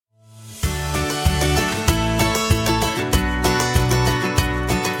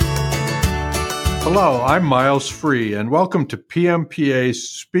Hello, I'm Miles Free, and welcome to PMPA's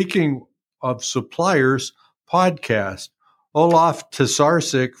Speaking of Suppliers podcast. Olaf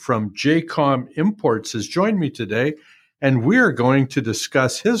Tesarczyk from JCOM Imports has joined me today, and we're going to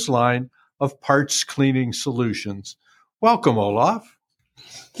discuss his line of parts cleaning solutions. Welcome, Olaf.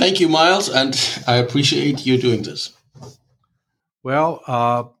 Thank you, Miles, and I appreciate you doing this. Well,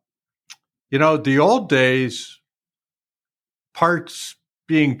 the old days, parts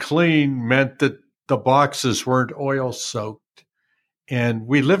being clean meant that the boxes weren't oil soaked. And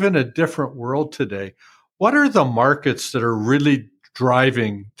we live in a different world today. What are the markets that are really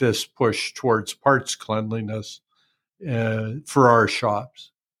driving this push towards parts cleanliness for our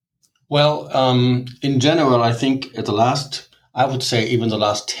shops? Well, in general, I think I would say even the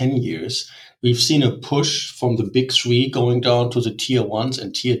last 10 years, we've seen a push from the big three going down to the tier ones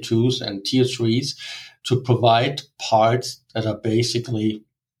and tier twos and tier threes to provide parts that are basically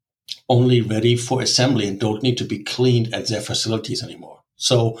only ready for assembly and don't need to be cleaned at their facilities anymore.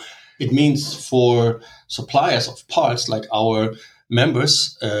 So it means for suppliers of parts like our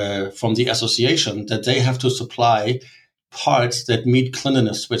members from the association that they have to supply parts that meet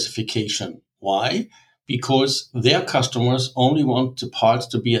cleanliness specification. Why? Because their customers only want the parts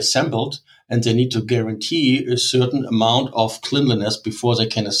to be assembled and they need to guarantee a certain amount of cleanliness before they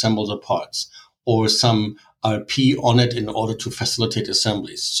can assemble the parts or some RP on it in order to facilitate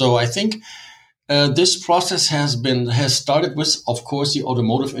assemblies. So I think this process has started with, of course, the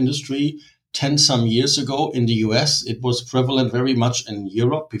automotive industry 10 some years ago in the US. It was prevalent very much in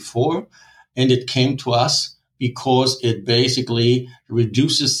Europe before, and it came to us because it basically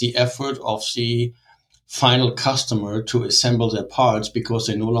reduces the effort of the final customer to assemble their parts because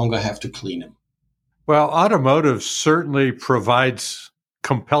they no longer have to clean them. Well, automotive certainly provides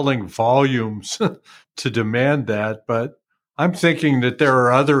compelling volumes to demand that, but I'm thinking that there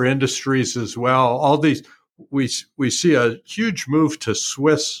are other industries as well. All these, we see a huge move to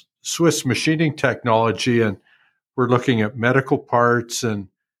Swiss machining technology, and we're looking at medical parts and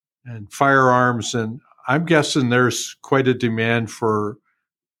firearms, and I'm guessing there's quite a demand for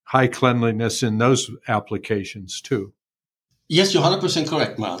high cleanliness in those applications too. Yes, you're 100%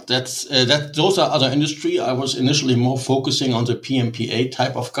 correct, Mark. Those are other industry. I was initially more focusing on the PMPA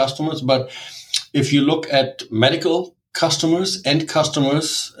type of customers, but if you look at medical customers, end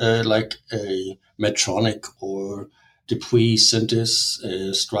customers like Medtronic or Dupuis, Synthes,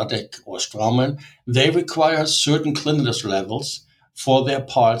 Stratec or Straumann, they require certain cleanliness levels for their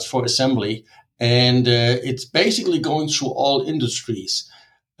parts for assembly, and it's basically going through all industries.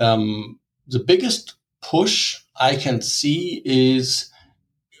 The biggest push I can see is,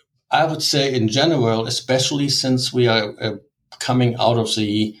 I would say in general, especially since we are coming out of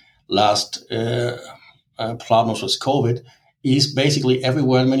the last problems with COVID, is basically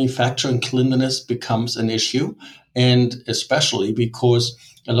everywhere in manufacturing cleanliness becomes an issue. And especially because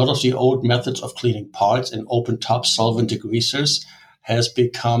a lot of the old methods of cleaning parts in open top solvent degreasers has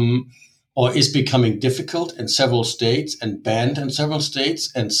become or is becoming difficult in several states and banned in several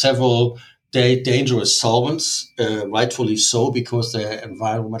states, and several dangerous solvents, rightfully so, because they're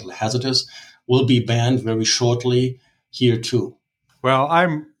environmental hazardous, will be banned very shortly here too. Well,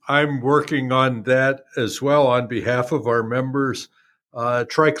 I'm working on that as well on behalf of our members.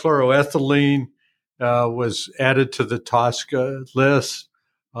 Trichloroethylene was added to the TSCA list,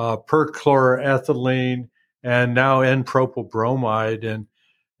 perchloroethylene, and now N-propyl bromide.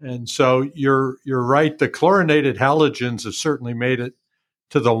 And so you're right. The chlorinated halogens have certainly made it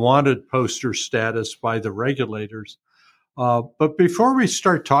to the wanted poster status by the regulators. But before we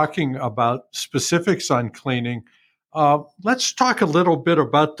start talking about specifics on cleaning, let's talk a little bit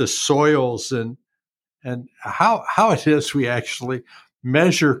about the soils and how it is we actually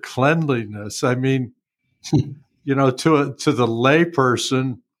measure cleanliness. I mean, to the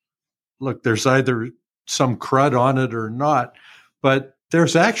layperson, look, there's either some crud on it or not, but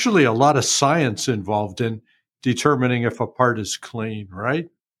there's actually a lot of science involved in determining if a part is clean, right?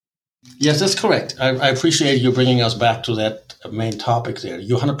 Yes, that's correct. I appreciate you bringing us back to that main topic there.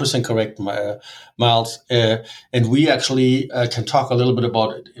 You're 100% correct, Miles. And we actually can talk a little bit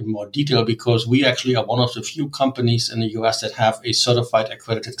about it in more detail because we actually are one of the few companies in the US that have a certified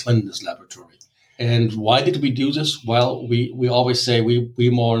accredited cleanliness laboratory. And why did we do this? Well, we always say we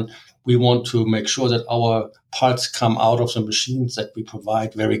want to make sure that our parts come out of the machines that we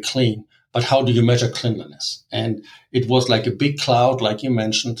provide very clean. But how do you measure cleanliness? And it was like a big cloud, like you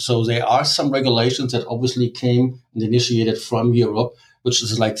mentioned. So there are some regulations that obviously came and initiated from Europe, which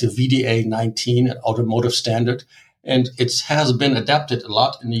is like the VDA 19, an automotive standard. And it has been adapted a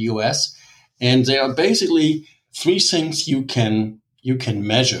lot in the US. And there are basically three things you can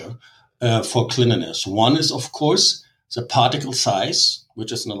measure for cleanliness. One is, of course, the particle size,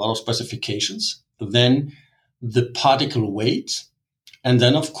 which is in a lot of specifications. Then the particle weight. And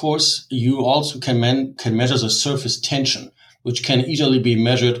then, of course, you also can measure the surface tension, which can easily be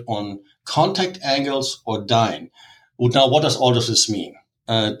measured on contact angles or dyne. Well, now, what does all of this mean?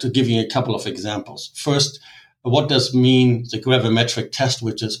 To give you a couple of examples. First, what does mean the gravimetric test,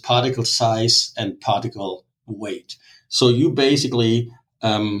 which is particle size and particle weight? So you basically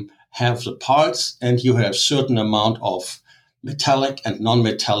have the parts, and you have certain amount of metallic and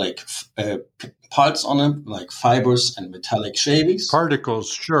non-metallic parts on them, like fibers and metallic shavings. Particles,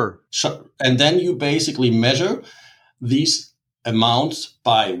 sure. And then you basically measure these amounts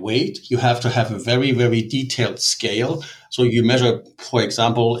by weight. You have to have a very, very detailed scale. So you measure, for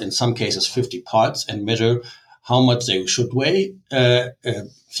example, in some cases, 50 parts and measure how much they should weigh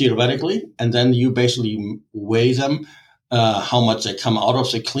theoretically. And then you basically weigh them, how much they come out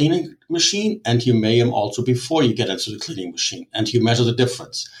of the cleaning machine, and you weigh them also before you get into the cleaning machine, and you measure the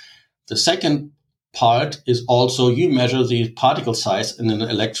difference. The second part is also you measure the particle size in an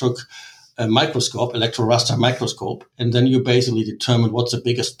microscope, electroraster microscope, and then you basically determine what's the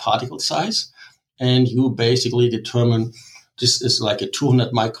biggest particle size, and you basically determine this is like a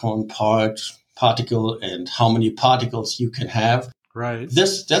 200 micron particle and how many particles you can have. Right.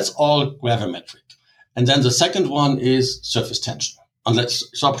 That's all gravimetric. And then the second one is surface tension.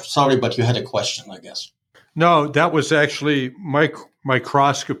 Sorry, but you had a question, I guess. No, that was actually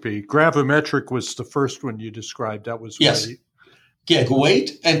microscopy. Gravimetric was the first one you described. That was yes. Weight. Yeah,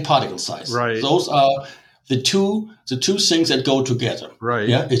 weight and particle size. Right. Those are the two things that go together. Right.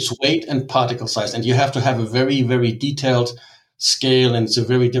 Yeah, it's weight and particle size, and you have to have a very, very detailed scale, and it's a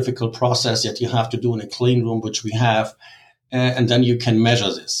very difficult process that you have to do in a clean room, which we have, and then you can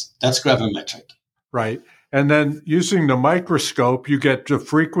measure this. That's gravimetric. Right. And then using the microscope, you get the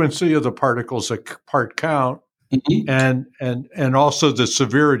frequency of the particles, a part count, and also the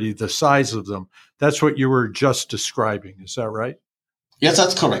severity, the size of them. That's what you were just describing. Is that right? Yes,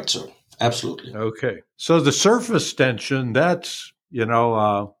 that's correct, sir. Absolutely. Okay. So the surface tension, that's,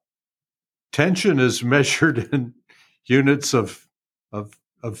 tension is measured in units of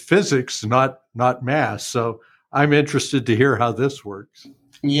physics, not mass. So I'm interested to hear how this works.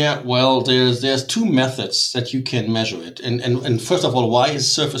 Yeah, well, there's two methods that you can measure it. And first of all, why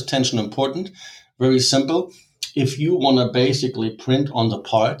is surface tension important? Very simple. If you want to basically print on the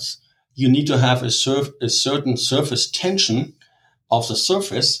parts, you need to have a certain surface tension of the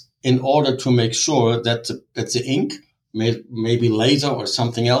surface in order to make sure that the ink, maybe laser or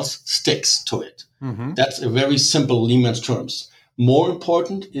something else, sticks to it. Mm-hmm. That's a very simple layman's terms. More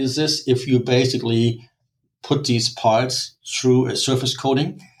important is this if you basically put these parts through a surface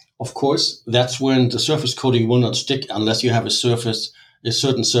coating. Of course, that's when the surface coating will not stick unless you have a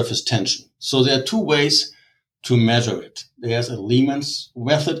certain surface tension. So there are two ways to measure it. There's a layman's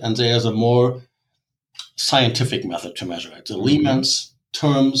method and there's a more scientific method to measure it. The layman's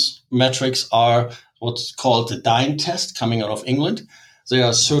terms, metrics are what's called the dyne test coming out of England. There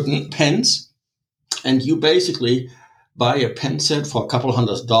are certain pens, and you basically buy a pen set for a couple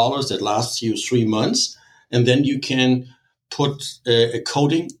 $100 that lasts you 3 months. And then you can put a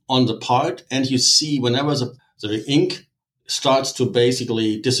coating on the part, and you see whenever the ink starts to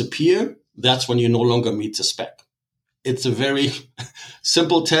basically disappear, that's when you no longer meet the spec. It's a very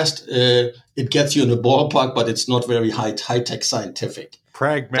simple test. It gets you in the ballpark, but it's not very high-tech scientific.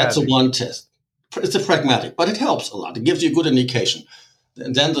 Pragmatic. That's a one test. It's a pragmatic, but it helps a lot. It gives you a good indication.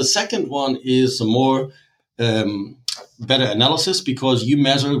 And then the second one is a more better analysis, because you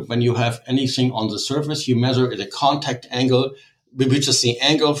measure when you have anything on the surface, you measure at a contact angle, which is the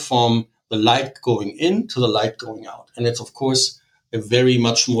angle from the light going in to the light going out. And it's, of course, a very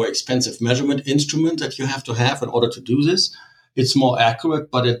much more expensive measurement instrument that you have to have in order to do this. It's more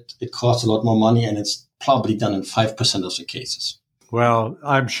accurate, but it costs a lot more money, and it's probably done in 5% of the cases. Well,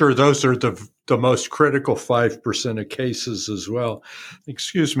 I'm sure those are the most critical 5% of cases as well.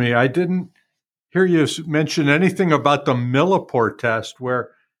 Excuse me, I didn't hear you mention anything about the millipore test,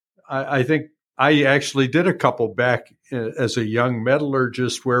 where I think I actually did a couple back as a young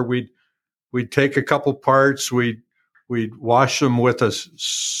metallurgist, where we'd take a couple parts, we'd wash them with a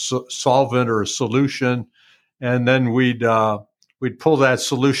solvent or a solution, and then we'd pull that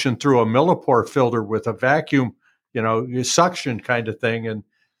solution through a millipore filter with a vacuum, suction kind of thing, and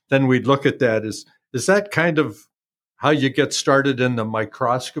then we'd look at that. Is that kind of how you get started in the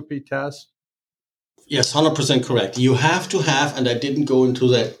microscopy test? Yes, 100% correct. You have to have, and I didn't go into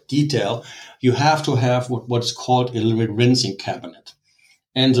that detail, you have to have what's called a rinsing cabinet.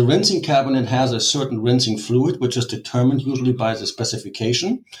 And the rinsing cabinet has a certain rinsing fluid, which is determined usually by the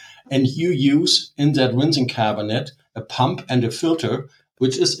specification. And you use in that rinsing cabinet a pump and a filter,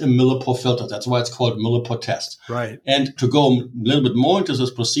 which is a millipore filter. That's why it's called millipore test. Right. And to go a little bit more into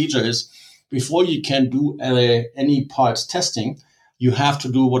this procedure is before you can do any parts testing, you have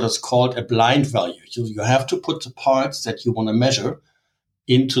to do what is called a blind value. You have to put the parts that you want to measure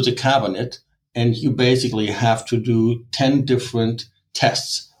into the cabinet, and you basically have to do 10 different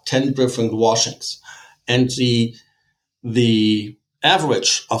tests, 10 different washings. And the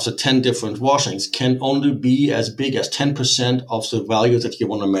average of the 10 different washings can only be as big as 10% of the value that you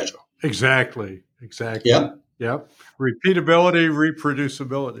want to measure. Exactly. Yeah. Yep. Repeatability,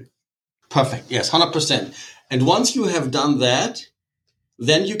 reproducibility. Perfect. Yes, 100%. And once you have done that,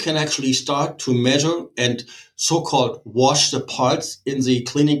 then you can actually start to measure and so-called wash the parts in the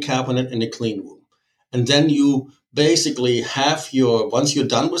cleaning cabinet in the clean room. And then you basically have once you're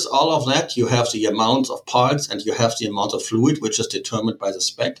done with all of that, you have the amount of parts and you have the amount of fluid, which is determined by the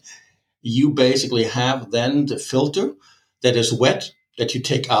spec. You basically have then the filter that is wet that you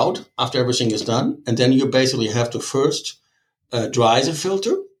take out after everything is done. And then you basically have to first dry the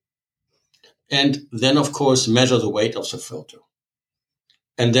filter and then, of course, measure the weight of the filter.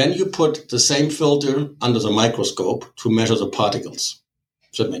 And then you put the same filter under the microscope to measure the particles.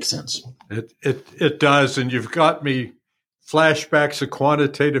 Does that make sense? It does. And you've got me flashbacks of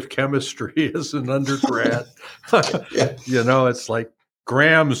quantitative chemistry as an undergrad. Yeah. It's like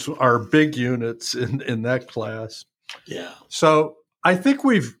grams are big units in that class. Yeah. So I think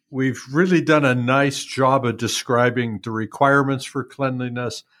we've really done a nice job of describing the requirements for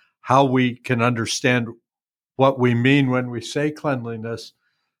cleanliness, how we can understand what we mean when we say cleanliness.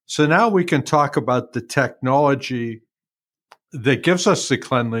 So now we can talk about the technology that gives us the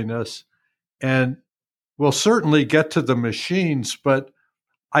cleanliness, and we'll certainly get to the machines, but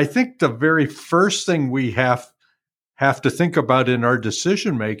I think the very first thing we have to think about in our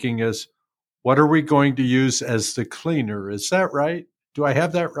decision making is, what are we going to use as the cleaner? Is that right? Do I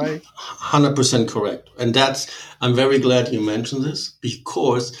have that right? 100% correct. And I'm very glad you mentioned this,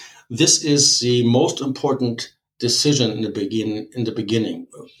 because this is the most important decision in the beginning.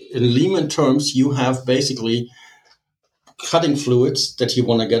 In layman terms, you have basically cutting fluids that you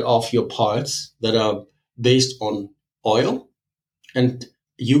want to get off your parts that are based on oil, and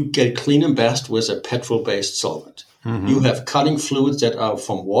you get clean and best with a petrol-based solvent. Mm-hmm. You have cutting fluids that are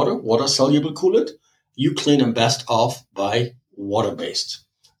from water-soluble coolant. You clean them best off by water-based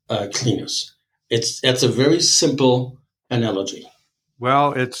cleaners. It's a very simple analogy.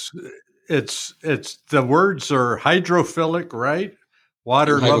 Well, it's the words are hydrophilic, right?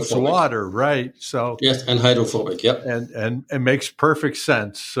 Water loves water, right? So yes, and hydrophobic, yep. And it makes perfect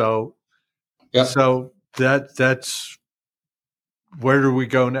sense. So yep. So that's where do we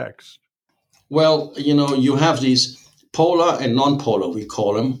go next? Well, you have these polar and non-polar, we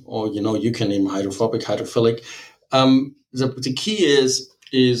call them, or you can name hydrophobic, hydrophilic. The key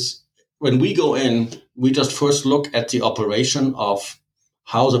is when we go in, we just first look at the operation of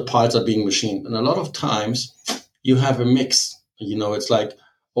how the parts are being machined. And a lot of times you have a mix. It's like,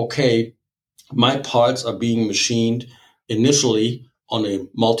 okay, my parts are being machined initially on a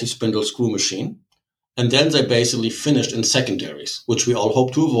multi-spindle screw machine, and then they're basically finished in secondaries, which we all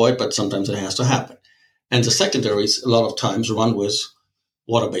hope to avoid, but sometimes it has to happen. And the secondaries, a lot of times, run with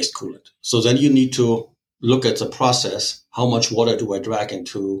water-based coolant. So then you need to look at the process. How much water do I drag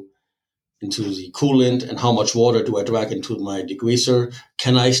into the coolant, and how much water do I drag into my degreaser?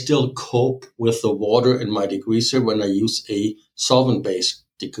 Can I still cope with the water in my degreaser when I use a solvent-based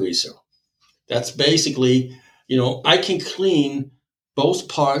degreaser? That's basically, I can clean both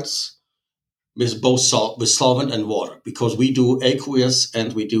parts with with solvent and water, because we do aqueous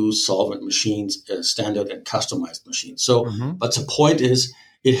and we do solvent machines, standard and customized machines. So, But the point is,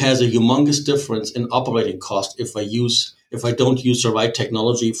 it has a humongous difference in operating cost if I don't use the right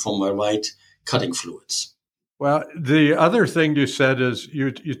technology from my right cutting fluids. Well, the other thing you said is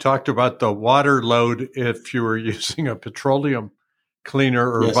you talked about the water load if you were using a petroleum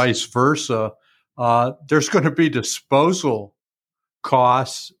cleaner or vice versa. There's going to be disposal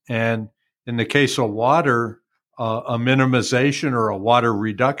costs, and in the case of water, a minimization or a water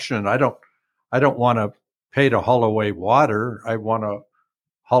reduction. I don't want to pay to haul away water. I want to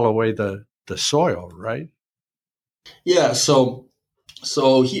haul away the soil, right? Yeah. So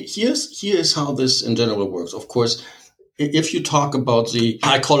here's how this in general works. Of course, if you talk about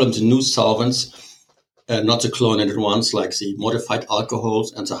I call them the new solvents, not the chlorinated ones, like the modified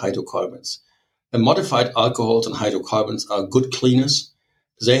alcohols and the hydrocarbons. And modified alcohols and hydrocarbons are good cleaners.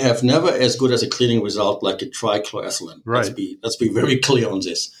 they have never as good as a cleaning result like a trichloroethylene. Right. Let's be very clear on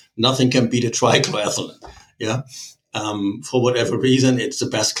this. Nothing can beat a trichloroethylene. Yeah. For whatever reason, it's the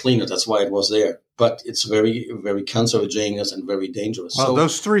best cleaner. That's why it was there. But it's very, very cancerogenic and very dangerous. Well,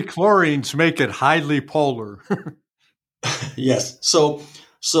 those 3 chlorines make it highly polar. Yes. So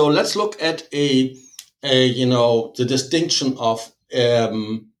let's look at the distinction of,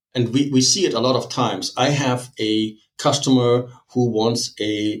 and we see it a lot of times. I have a customer who wants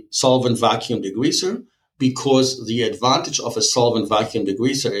a solvent vacuum degreaser because the advantage of a solvent vacuum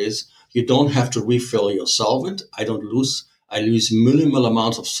degreaser is you don't have to refill your solvent. I lose minimal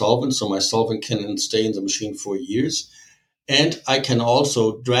amounts of solvent, so my solvent can stay in the machine for years. And I can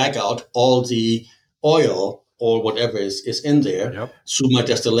also drag out all the oil or whatever is in there through my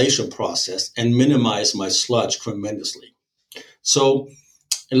distillation process and minimize my sludge tremendously. So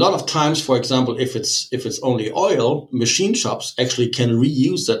a lot of times, for example, if it's only oil, machine shops actually can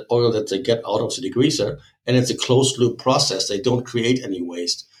reuse that oil that they get out of the degreaser, and it's a closed loop process. They don't create any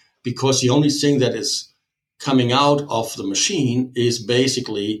waste because the only thing that is coming out of the machine is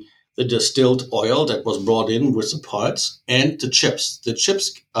basically the distilled oil that was brought in with the parts and the chips. The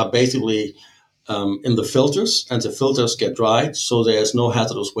chips are basically in the filters, and the filters get dried, so there's no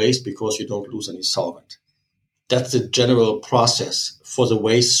hazardous waste because you don't lose any solvent. That's the general process for the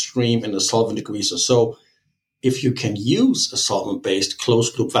waste stream in the solvent degreaser. So if you can use a solvent-based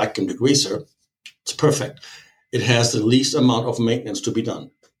closed-loop vacuum degreaser, it's perfect. It has the least amount of maintenance to be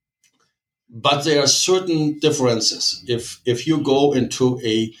done. But there are certain differences. If you go into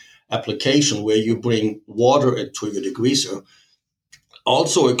a application where you bring water into your degreaser,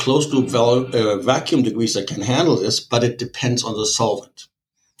 also a closed-loop vacuum degreaser can handle this, but it depends on the solvent.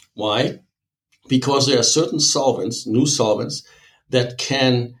 Why? Because there are certain solvents, new solvents, that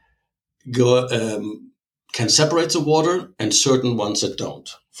can separate the water, and certain ones that don't.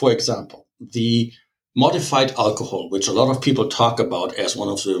 For example, the modified alcohol, which a lot of people talk about as one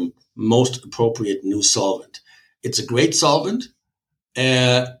of the most appropriate new solvent. It's a great solvent,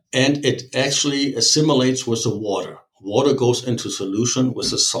 and it actually assimilates with the water. Water goes into solution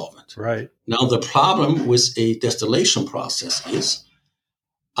with the solvent. Right. Now, the problem with a distillation process is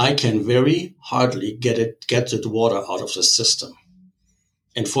I can very hardly get the water out of the system.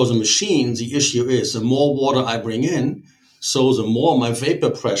 And for the machine, the issue is the more water I bring in, so the more my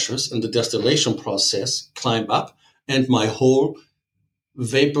vapor pressures in the distillation process climb up, and my whole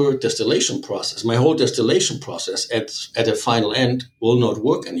vapor distillation process, at a final end will not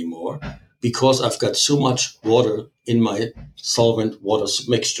work anymore because I've got so much water in my solvent water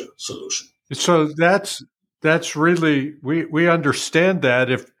mixture solution. So that's really, we understand that.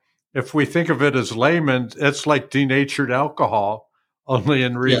 If we think of it as layman, it's like denatured alcohol, only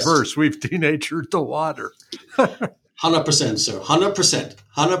in reverse. Yes. We've denatured the water. 100%, sir.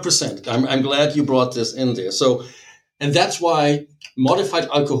 100%. I'm glad you brought this in there. So, and that's why modified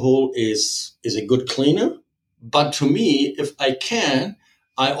alcohol is a good cleaner. But to me, if I can,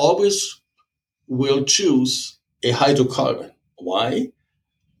 I always will choose a hydrocarbon. Why?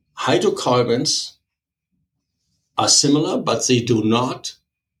 Hydrocarbons are similar, but they do not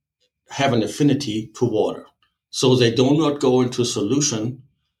have an affinity to water. So they do not go into solution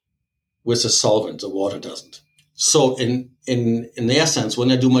with a solvent. The water doesn't. So in their sense,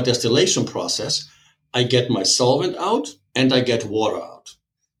 when I do my distillation process, I get my solvent out and I get water out.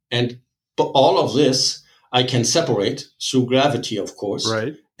 And all of this I can separate through gravity, of course.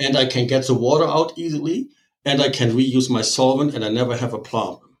 Right. And I can get the water out easily, and I can reuse my solvent, and I never have a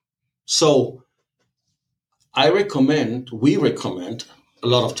problem. So we recommend a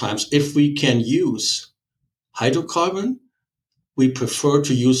lot of times, if we can use hydrocarbon, we prefer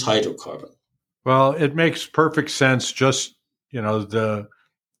to use hydrocarbon. Well, it makes perfect sense. Just, the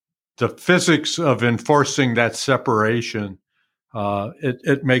physics of enforcing that separation,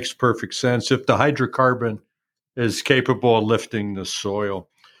 it makes perfect sense if the hydrocarbon is capable of lifting the soil.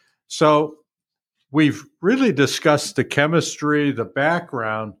 So we've really discussed the chemistry, the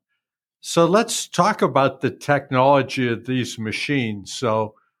background. So let's talk about the technology of these machines.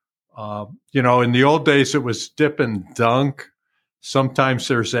 So, in the old days, it was dip and dunk. Sometimes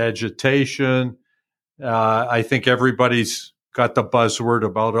there's agitation. I think everybody's got the buzzword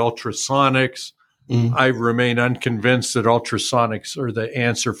about ultrasonics. I remain unconvinced that ultrasonics are the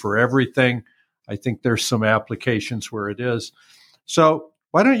answer for everything. I think there's some applications where it is. So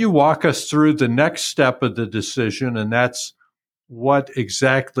why don't you walk us through the next step of the decision, and that's what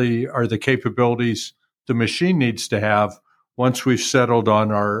exactly are the capabilities the machine needs to have once we've settled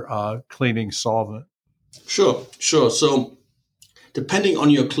on our cleaning solvent? Sure. So depending on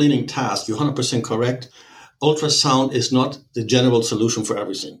your cleaning task, you're 100% correct. ultrasound is not the general solution for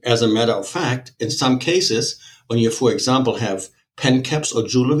everything. As a matter of fact, in some cases, when you, for example, have pen caps or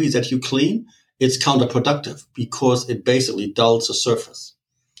jewelry that you clean, it's counterproductive because it basically dulls the surface.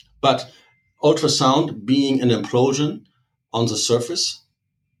 But ultrasound, being an implosion on the surface,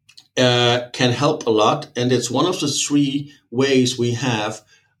 can help a lot. And it's one of the three ways we have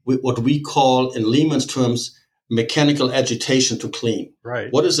what we call, in layman's terms, mechanical agitation to clean.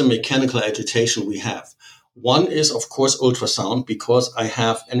 Right. What is the mechanical agitation we have? One is, of course, ultrasound, because I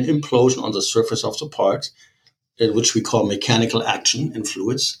have an implosion on the surface of the part, which we call mechanical action in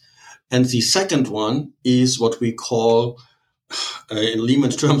fluids. And the second one is what we call, in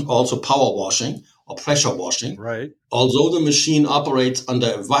layman's terms, also power washing or pressure washing. Right. Although the machine operates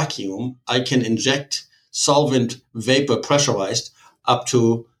under a vacuum, I can inject solvent vapor pressurized up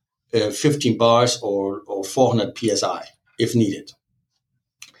to 15 bars or 400 psi if needed.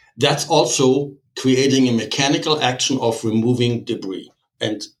 That's also creating a mechanical action of removing debris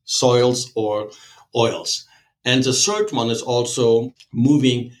and soils or oils. And the third one is also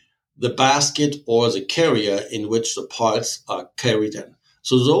moving the basket or the carrier in which the parts are carried in.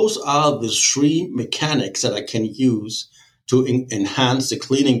 So those are the three mechanics that I can use to enhance the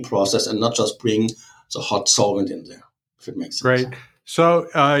cleaning process and not just bring the hot solvent in there, if it makes sense. Great. So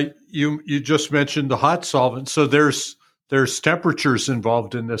you just mentioned the hot solvent. So there's temperatures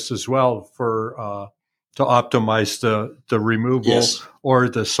involved in this as well for to optimize the removal. Yes. Or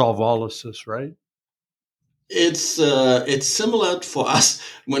the solvolysis, right? It's similar for us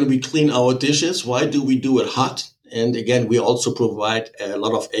when we clean our dishes. Why do we do it hot? And again, we also provide a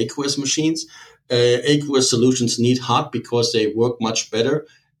lot of aqueous machines. Aqueous solutions need hot because they work much better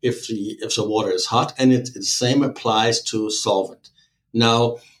if the water is hot. And the same applies to solvent.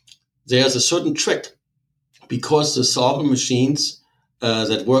 Now, there's a certain trick, because the solvent machines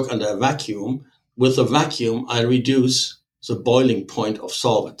that work under a vacuum, with a vacuum, I reduce the boiling point of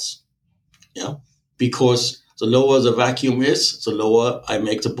solvents. Yeah, because the lower the vacuum is, the lower I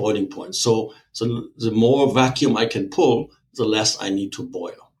make the boiling point. So the more vacuum I can pull, the less I need to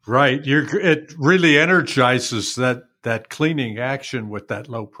boil. Right. It really energizes that cleaning action with that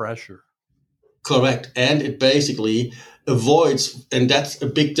low pressure. Correct. And it basically avoids, and that's a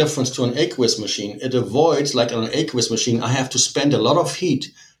big difference to an aqueous machine. It avoids, like on an aqueous machine, I have to spend a lot of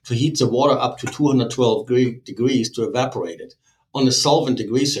heat to heat the water up to 212 degrees to evaporate it. On a solvent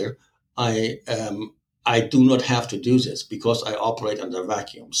degreaser, I do not have to do this because I operate under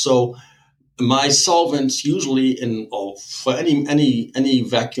vacuum. So my solvents usually for any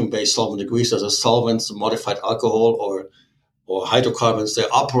vacuum-based solvent degreaser, the solvents, modified alcohol or hydrocarbons, they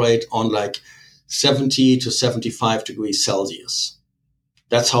operate on like 70 to 75 degrees Celsius.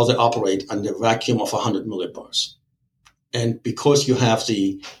 That's how they operate under vacuum of 100 millibars. And because you have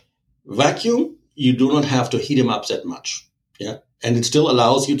the vacuum, you do not have to heat them up that much. Yeah. And it still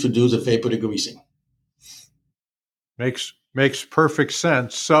allows you to do the vapor degreasing. Makes perfect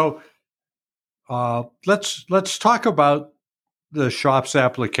sense. So let's talk about the shop's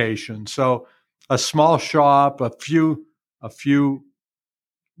application. So a small shop, a few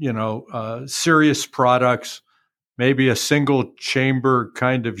serious products, maybe a single chamber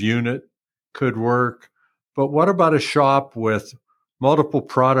kind of unit could work. But what about a shop with multiple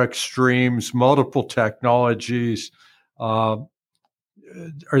product streams, multiple technologies? Are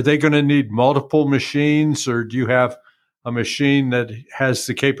they going to need multiple machines, or do you have a machine that has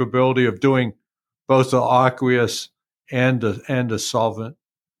the capability of doing both the aqueous and a solvent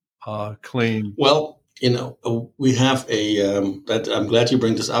clean? Well, we have that I'm glad you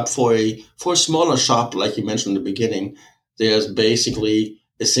bring this up for a smaller shop, like you mentioned in the beginning. There's basically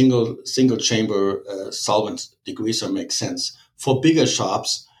a single chamber solvent degreaser makes sense. For bigger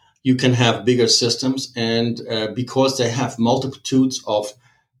shops, you can have bigger systems, and because they have multitudes of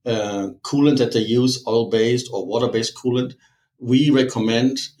coolant that they use, oil-based or water-based coolant, we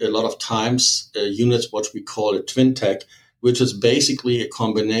recommend a lot of times units, what we call a twin tech, which is basically a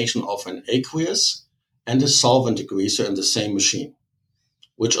combination of an aqueous and a solvent degreaser in the same machine,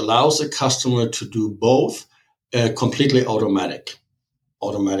 which allows the customer to do both completely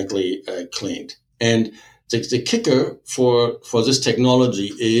automatically cleaned. And the kicker for this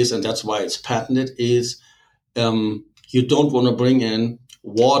technology is, and that's why it's patented, is you don't want to bring in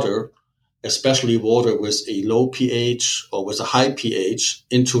water, especially water with a low pH or with a high pH,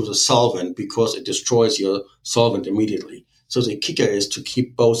 into the solvent, because it destroys your solvent immediately. So the kicker is to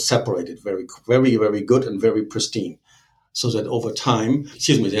keep both separated very, very, very good and very pristine, so that over time,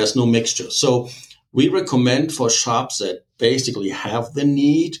 there's no mixture. So we recommend for shops that basically have the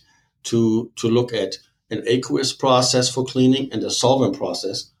need to look at an aqueous process for cleaning and a solvent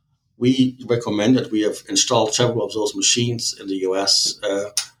process, we recommend that. We have installed several of those machines in the US,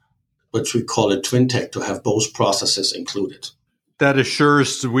 which we call it Twin Tech, to have both processes included. That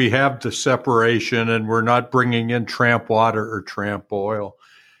assures we have the separation and we're not bringing in tramp water or tramp oil.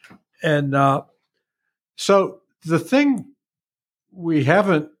 And so the thing we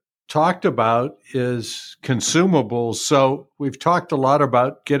haven't talked about is consumables. So we've talked a lot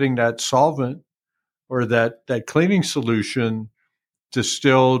about getting that solvent or that cleaning solution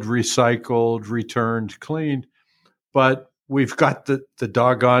distilled, recycled, returned, cleaned. But we've got the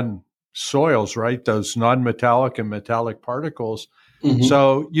doggone soils, right? Those non-metallic and metallic particles. Mm-hmm.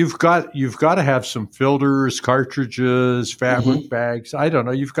 So you've got to have some filters, cartridges, fabric bags. I don't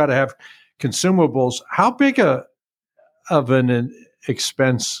know. You've got to have consumables. How big of an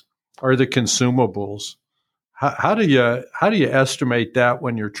expense are the consumables? How do you estimate that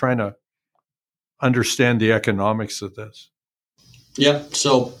when you're trying to understand the economics of this? Yeah.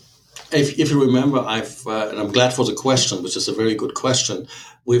 So if you remember, and I'm glad for the question, which is a very good question.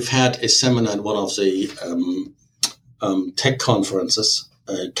 We've had a seminar at one of the tech conferences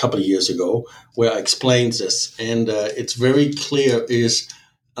a couple of years ago where I explained this, and it's very clear is,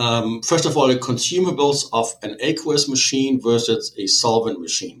 first of all, the consumables of an aqueous machine versus a solvent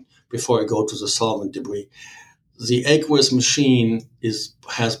machine. Before I go to the solvent debris, the aqueous machine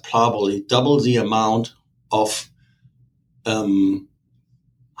has probably double the amount of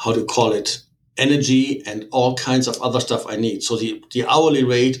energy and all kinds of other stuff I need. So the hourly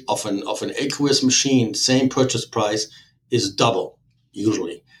rate of an aqueous machine, same purchase price, is double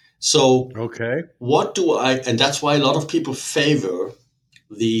usually. So okay, and that's why a lot of people favor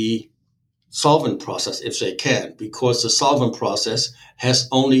the solvent process if they can, because the solvent process has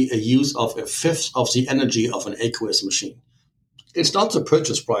only a use of a fifth of the energy of an aqueous machine. It's not the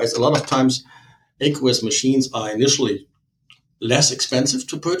purchase price. A lot of times aqueous machines are initially less expensive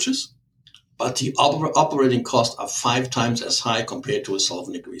to purchase, but the operating costs are 5 times as high compared to a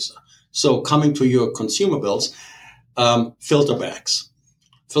solvent degreaser. So coming to your consumables, filter bags.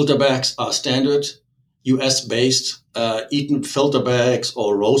 Filter bags are standard US-based Eaton filter bags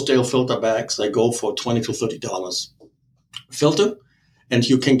or Rosedale filter bags. They go for $20 to $30 filter, and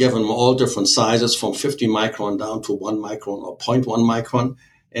you can get them all different sizes from 50 micron down to 1 micron or 0.1 micron,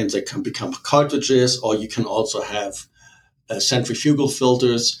 and they can become cartridges, or you can also have centrifugal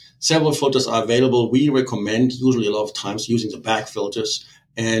filters. Several filters are available. We recommend usually a lot of times using the bag filters,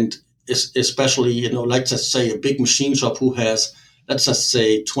 and especially, let's just say a big machine shop who has, let's just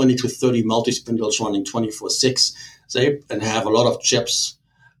say 20 to 30 multi-spindles running 24/6, and have a lot of chips.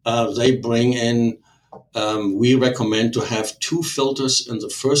 They bring in, we recommend to have 2 filters in the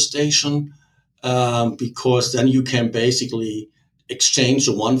first station, because then you can basically exchange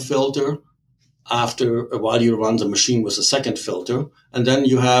the one filter after a while you run the machine with a second filter, and then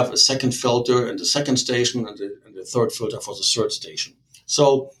you have a second filter in the second station and the third filter for the third station.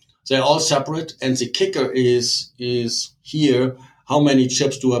 So they're all separate, and the kicker is here, how many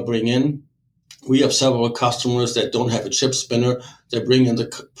chips do I bring in? We have several customers that don't have a chip spinner. They bring in the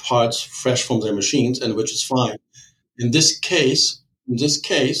parts fresh from their machines, and which is fine. In this case,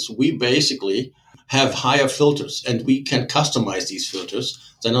 we basically have higher filters, and we can customize these filters.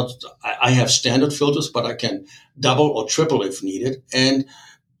 They're not, I have standard filters, but I can double or triple if needed. And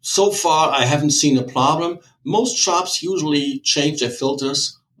so far, I haven't seen a problem. Most shops usually change their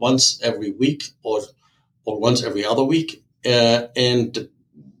filters once every week or once every other week. And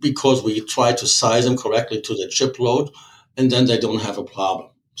because we try to size them correctly to the chip load, and then they don't have a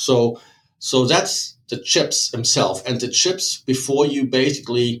problem. So that's the chips themselves. And the chips, before you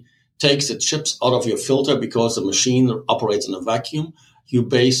basically take the chips out of your filter, because the machine operates in a vacuum, you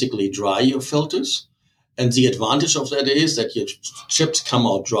basically dry your filters. And the advantage of that is that your chips come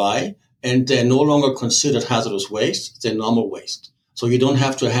out dry, and they're no longer considered hazardous waste. They're normal waste. So you don't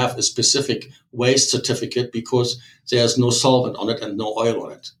have to have a specific waste certificate because there's no solvent on it and no oil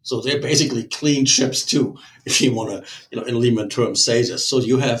on it. So they're basically clean chips too, if you want to, in layman terms, say this. So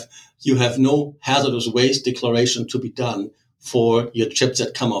you have no hazardous waste declaration to be done for your chips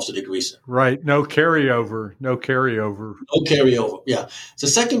that come off the degreaser. Right. No carryover. Yeah. The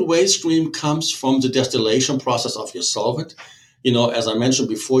second waste stream comes from the distillation process of your solvent. As I mentioned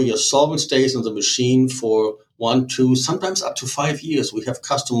before, your solvent stays in the machine for 1, 2, sometimes up to 5 years. We have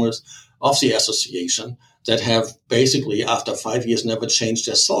customers of the association that have basically, after 5 years, never changed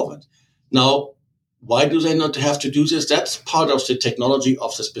their solvent. Now, why do they not have to do this? That's part of the technology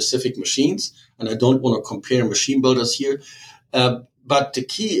of the specific machines, and I don't want to compare machine builders here. But the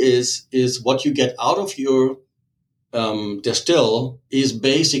key is what you get out of your distill is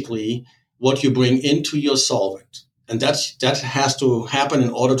basically what you bring into your solvent. And that has to happen in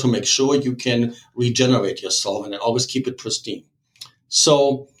order to make sure you can regenerate your solvent and always keep it pristine.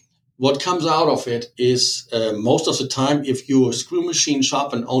 So what comes out of it is most of the time, if you're a screw machine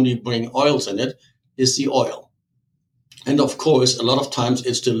shop and only bring oils in it, is the oil. And of course, a lot of times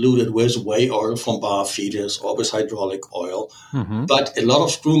it's diluted with whey oil from bar feeders or with hydraulic oil. Mm-hmm. But a lot of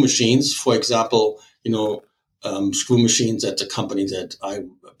screw machines, for example, screw machines at the company that I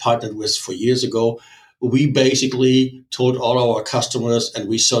partnered with for years ago, we basically told all our customers and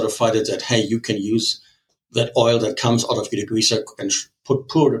we certified it that, hey, you can use that oil that comes out of your degreaser and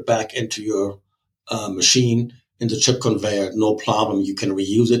pour it back into your machine in the chip conveyor. No problem. You can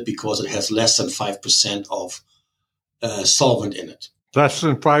reuse it because it has less than 5% of solvent in it. Less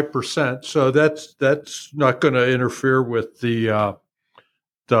than 5%. So that's not going to interfere with the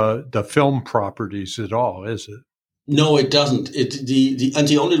film properties at all, is it? No, it doesn't. And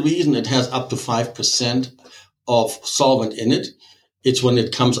the only reason it has up to 5% of solvent in it, it's when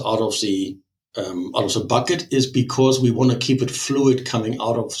it comes out of the bucket, is because we want to keep it fluid coming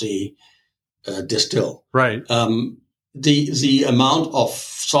out of the distill. Right. The amount of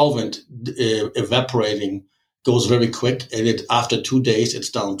solvent evaporating goes very quick, and after 2 days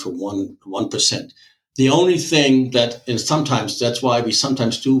it's down to 1%. The only thing that, and sometimes that's why we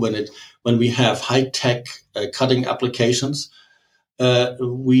sometimes do when we have high tech cutting applications,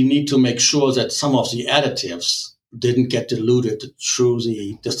 we need to make sure that some of the additives didn't get diluted through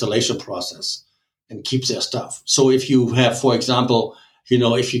the distillation process and keep their stuff. So if you have, for example,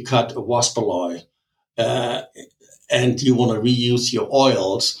 if you cut a waspaloy and you want to reuse your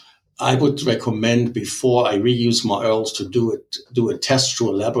oils, I would recommend before I reuse my oils to do a test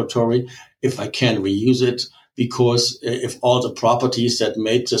through a laboratory if I can reuse it, because if all the properties that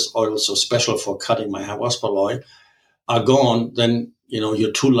made this oil so special for cutting my waspaloy are gone, then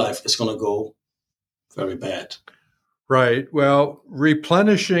your tool life is going to go very bad. Right. Well,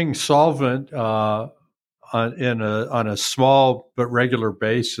 replenishing solvent on a small but regular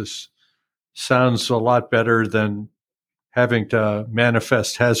basis sounds a lot better than having to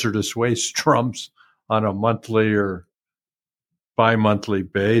manifest hazardous waste drums on a monthly or bi-monthly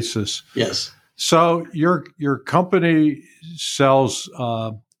basis. Yes. So your company sells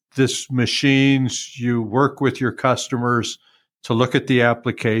this machines. You work with your customers to look at the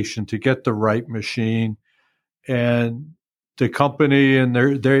application to get the right machine, and the company and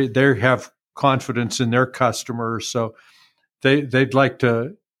they have confidence in their customers, so they'd like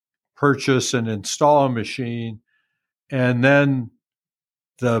to purchase and install a machine. And then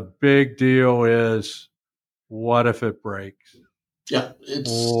the big deal is, what if it breaks? Yeah.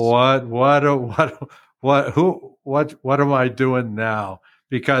 What am I doing now?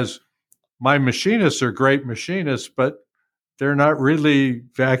 Because my machinists are great machinists, but they're not really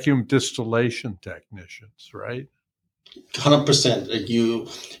vacuum distillation technicians, right? 100%.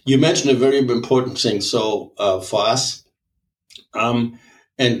 You mentioned a very important thing. So for us,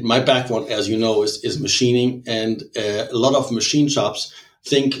 and my background, as you know, is machining, and a lot of machine shops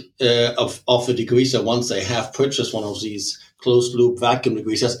think of a degreaser once they have purchased one of these closed loop vacuum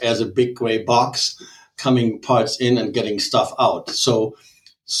degreasers as a big gray box coming parts in and getting stuff out. So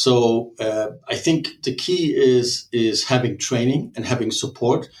I think the key is having training and having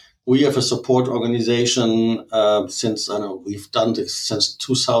support. We have a support organization we've done this since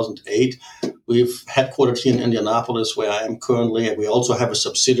 2008. We've headquartered here in Indianapolis, where I am currently, and we also have a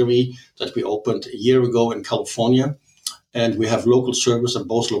subsidiary that we opened a year ago in California. And we have local service at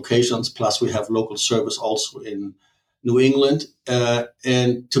both locations, plus we have local service also in New England.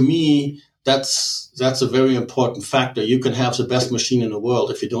 And to me, that's a very important factor. You can have the best machine in the world.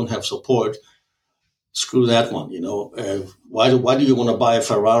 If you don't have support, screw that one. Why do you want to buy a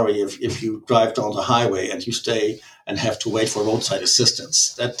Ferrari if you drive down the highway and you stay and have to wait for roadside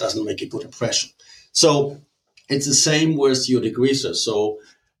assistance? That doesn't make a good impression. So it's the same with your degreaser. So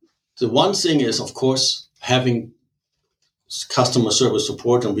the one thing is, of course, having customer service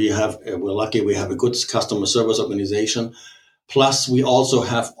support, and we're lucky we have a good customer service organization. Plus, we also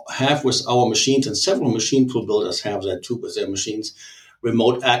have with our machines, and several machine tool builders have that too with their machines,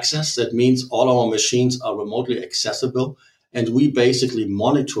 remote access. That means all our machines are remotely accessible, and we basically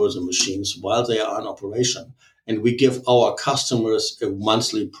monitor the machines while they are in operation. And we give our customers a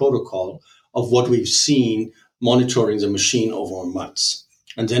monthly protocol of what we've seen monitoring the machine over months.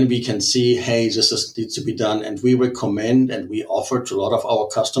 And then we can see, hey, needs to be done. And we recommend and we offer to a lot of our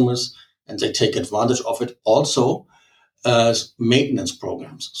customers, and they take advantage of it also, maintenance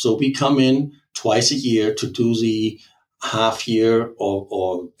programs. So we come in twice a year to do the half year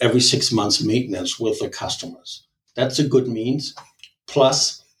or every 6 months maintenance with the customers. That's a good means.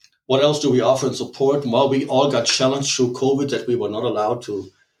 Plus, What else do we offer in support? Well, we all got challenged through COVID that we were not allowed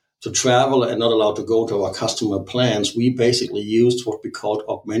to travel and not allowed to go to our customer plants. We basically used what we called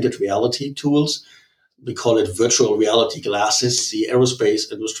augmented reality tools. We call it virtual reality glasses. The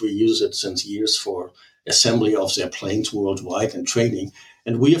aerospace industry uses it since years for assembly of their planes worldwide and training.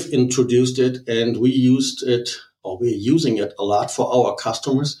 And we have introduced it, and we used it, or we're using it a lot for our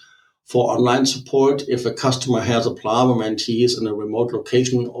customers for online support. If a customer has a problem and he is in a remote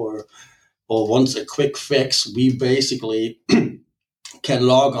location or wants a quick fix, we basically can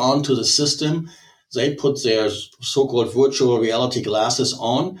log on to the system. They put their so-called virtual reality glasses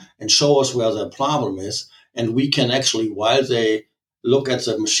on and show us where their problem is. And we can actually, while they look at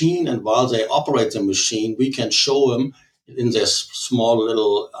the machine and while they operate the machine, we can show them in their small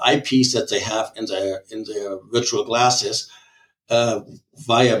little eyepiece that they have in their virtual glasses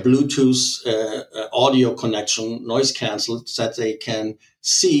via Bluetooth audio connection, noise canceled, that they can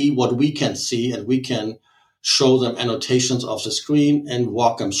see what we can see, and we can show them annotations of the screen and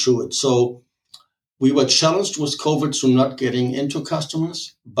walk them through it. So we were challenged with COVID through not getting into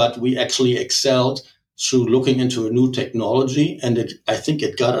customers, but we actually excelled through looking into a new technology. And I think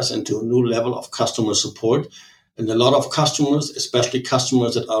it got us into a new level of customer support. And a lot of customers, especially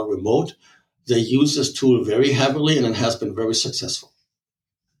customers that are remote, they use this tool very heavily, and it has been very successful.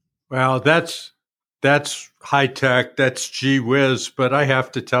 Well, that's high tech, that's gee whiz. But I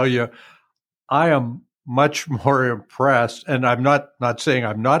have to tell you, I am much more impressed, and I'm not saying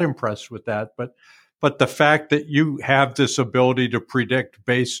I'm not impressed with that, but the fact that you have this ability to predict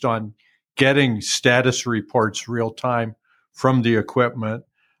based on getting status reports real time from the equipment.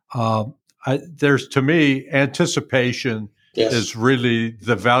 There's, to me, anticipation is really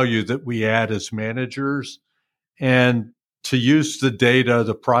the value that we add as managers, and to use the data,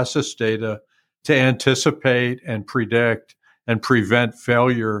 the process data, to anticipate and predict and prevent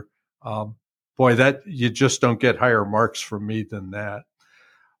failure. Boy, that you just don't get higher marks from me than that.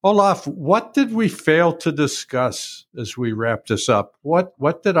 Olaf, what did we fail to discuss as we wrap this up?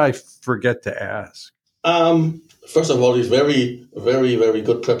 What did I forget to ask? First of all, it's very, very, very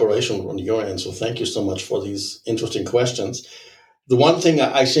good preparation on your end. So thank you so much for these interesting questions. The one thing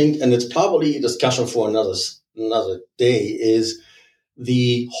I think, and it's probably a discussion for another day, is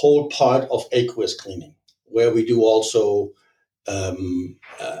the whole part of aqueous cleaning, where we do also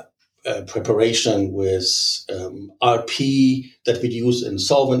preparation with RP that we use in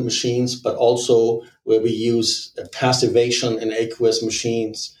solvent machines, but also where we use passivation in aqueous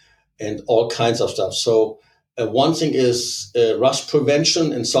machines and all kinds of stuff. So one thing is rust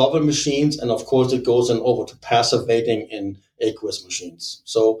prevention in solvent machines, and of course it goes then over to passivating in aqueous machines.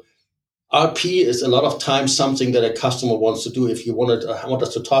 So RP is a lot of times something that a customer wants to do. If you want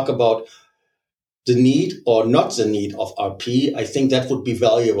us to talk about the need or not the need of RP, I think that would be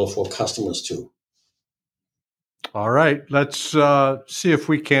valuable for customers too. All right. Let's see if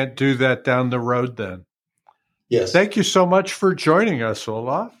we can't do that down the road then. Yes. Thank you so much for joining us,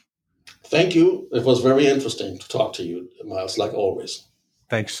 Olaf. Thank you. It was very interesting to talk to you, Miles, like always.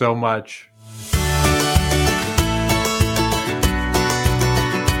 Thanks so much.